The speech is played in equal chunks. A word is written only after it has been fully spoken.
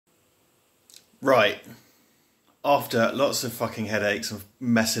Right, after lots of fucking headaches and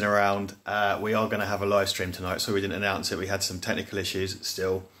messing around, we are going to have a live stream tonight, so we didn't announce it. We had some technical issues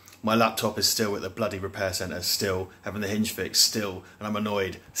still. My laptop is still at the bloody repair centre, still having the hinge fixed, still, and I'm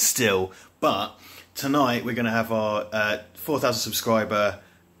annoyed, still. But tonight we're going to have our 4,000 subscriber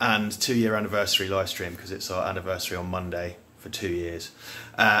and 2-year anniversary live stream, because it's our anniversary on Monday for 2 years.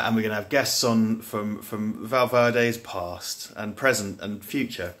 And we're going to have guests on from Valverde's past and present and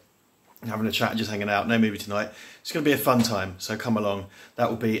future, having a chat and just hanging out. No movie tonight. It's going to be a fun time, so come along. That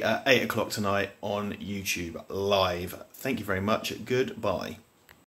will be at 8 o'clock tonight on YouTube live. Thank you very much. Goodbye.